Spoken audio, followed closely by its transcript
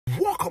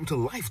Welcome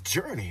to Life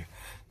Journey.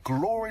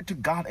 Glory to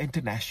God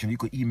International. You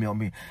can email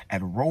me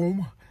at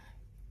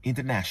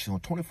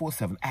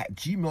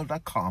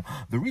romeinternational247@gmail.com.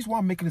 The reason why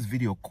I'm making this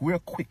video real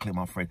quickly,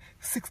 my friend,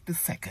 60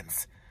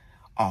 seconds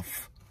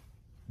of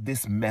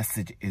this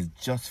message is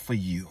just for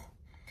you.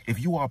 If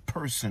you are a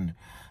person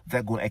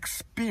that's going to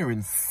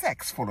experience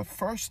sex for the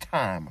first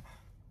time,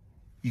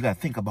 you got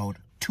to think about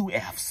 2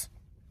 F's.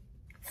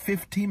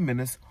 15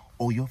 minutes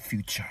or your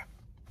future.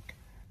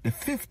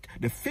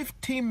 The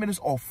 15 minutes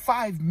or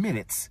 5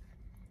 minutes,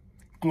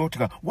 glory to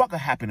God, what could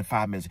happen in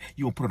 5 minutes?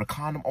 You're going to put a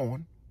condom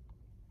on.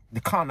 The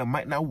condom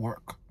might not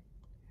work.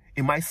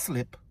 It might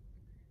slip.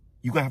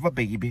 You're going to have a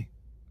baby.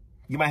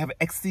 You might have an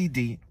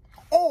XCD.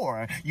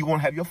 Or you're going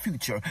to have your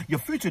future. Your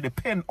future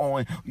depends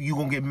on you're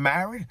going to get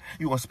married.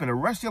 You're going to spend the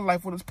rest of your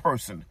life with this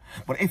person.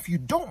 But if you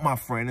don't, my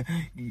friend,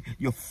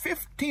 your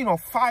 15 or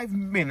 5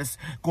 minutes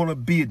going to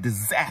be a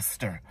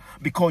disaster.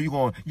 Because you're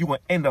going to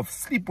end up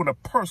sleeping with a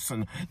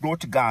person, glory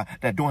to God,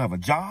 that don't have a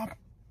job.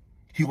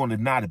 You're going to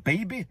deny the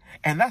baby.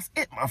 And that's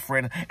it, my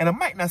friend. And I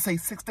might not say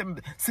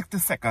 60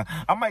 seconds.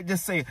 I might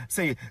just say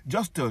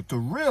just to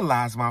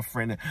realize, my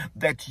friend,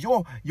 that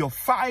your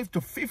 5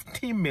 to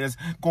 15 minutes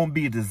going to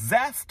be a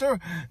disaster.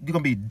 You're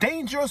going to be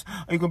dangerous.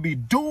 Or you're going to be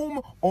doom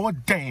or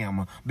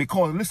damn.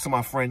 Because listen,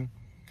 my friend,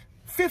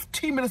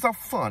 15 minutes of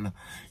fun,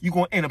 you're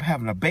going to end up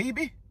having a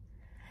baby.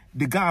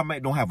 The guy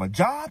might don't have a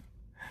job.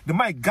 The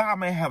guy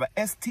might have an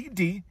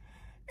STD.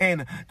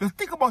 And just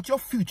think about your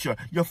future.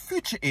 Your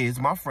future is,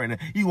 my friend,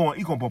 he's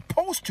gonna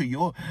propose to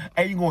you,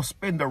 and you're gonna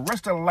spend the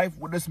rest of your life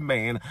with this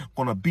man,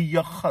 gonna be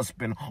your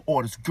husband,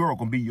 or this girl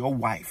gonna be your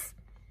wife.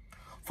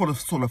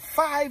 So the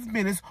 5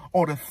 minutes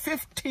or the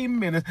 15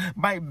 minutes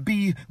might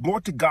be,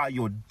 glory to God,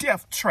 your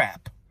death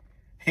trap.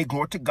 Hey,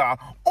 glory to God,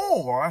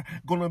 or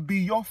gonna be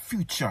your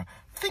future.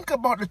 Think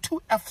about the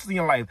 2 F's in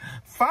your life.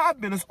 5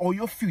 minutes or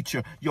your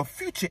future. Your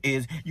future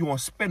is you want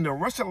to spend the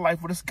rest of your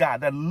life with this guy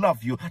that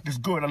love you, this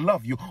girl that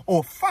love you,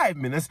 or 5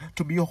 minutes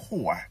to be a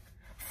whore.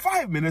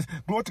 5 minutes,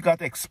 glory to God,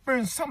 to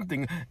experience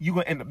something. You're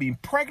going to end up being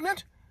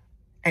pregnant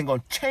and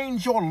going to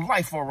change your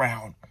life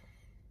around.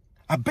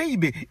 A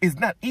baby is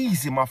not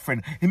easy, my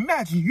friend.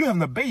 Imagine you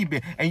having a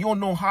baby and you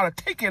don't know how to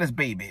take care of this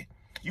baby.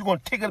 You're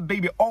gonna take a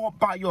baby all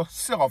by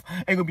yourself,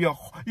 and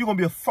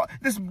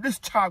this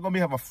child gonna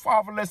have a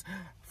fatherless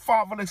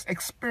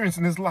experience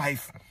in his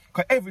life.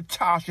 Cause every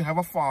child should have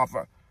a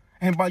father,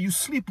 and by you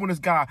sleeping with this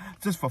guy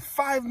just for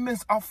 5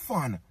 minutes of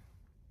fun, you're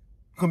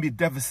gonna be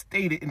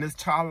devastated in this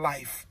child's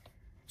life.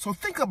 So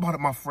think about it,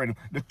 my friend.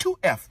 The 2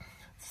 F,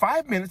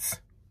 5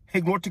 minutes.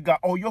 Hey, glory to God,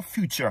 or your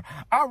future.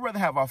 I'd rather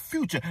have a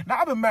future.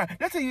 Now I've been married.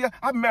 Let's say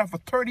I've been married for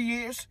 30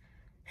 years.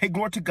 Hey,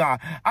 glory to God.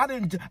 I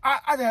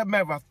have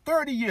married for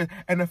 30 years,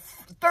 and the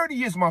 30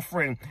 years, my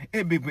friend,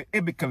 it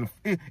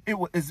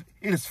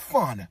is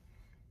fun.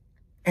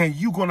 And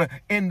you're going to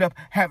end up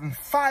having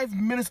 5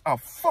 minutes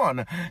of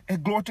fun.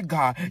 And glory to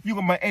God, you're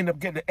going to end up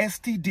getting an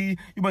STD.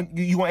 You're going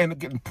to end up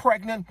getting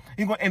pregnant.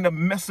 You're going to end up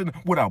messing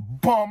with a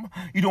bum.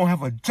 You don't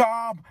have a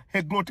job.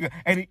 Hey, glory to God.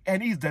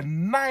 And he's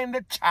denying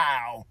the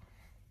child.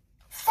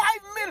 5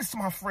 minutes,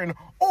 my friend,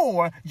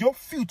 or your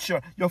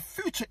future. Your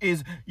future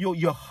is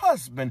your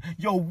husband,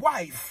 your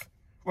wife,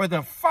 rather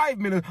than 5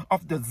 minutes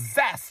of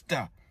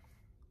disaster.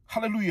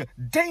 Hallelujah.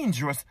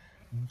 Dangerous,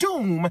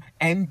 doom,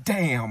 and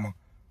damn.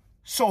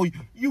 So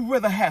you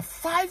rather have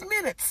 5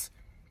 minutes.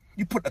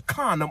 You put the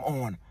condom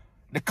on.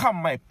 The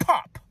condom might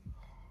pop.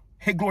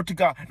 Hey, glory to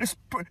God. This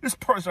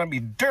person might be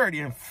dirty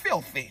and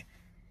filthy.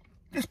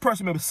 This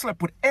person may have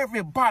slept with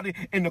everybody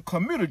in the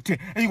community,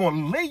 and you're going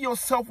to lay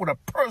yourself with a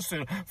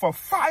person for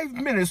 5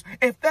 minutes,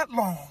 if that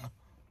long,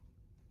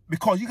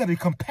 because you got to be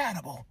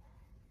compatible.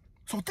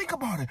 So think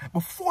about it.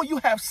 Before you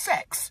have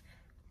sex,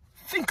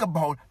 think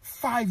about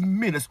 5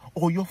 minutes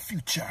or your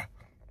future.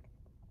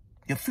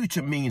 Your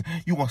future means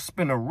you're going to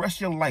spend the rest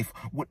of your life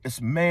with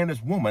this man,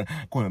 this woman,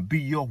 going to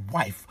be your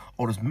wife,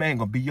 or this man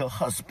going to be your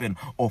husband,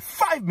 or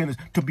 5 minutes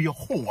to be a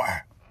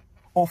whore.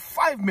 Or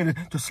 5 minutes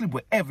to sleep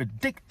with every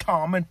Dick,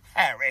 Tom, and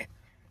Harry.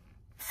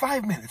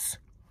 5 minutes.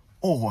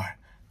 Or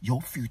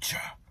your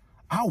future.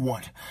 I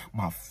want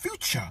my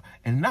future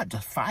and not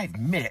just 5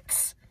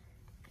 minutes.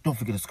 Don't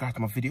forget to subscribe to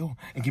my video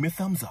and give me a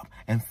thumbs up.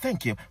 And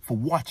thank you for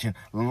watching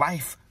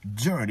Life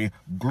Journey.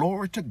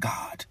 Glory to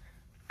God.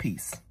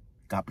 Peace.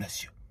 God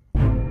bless you.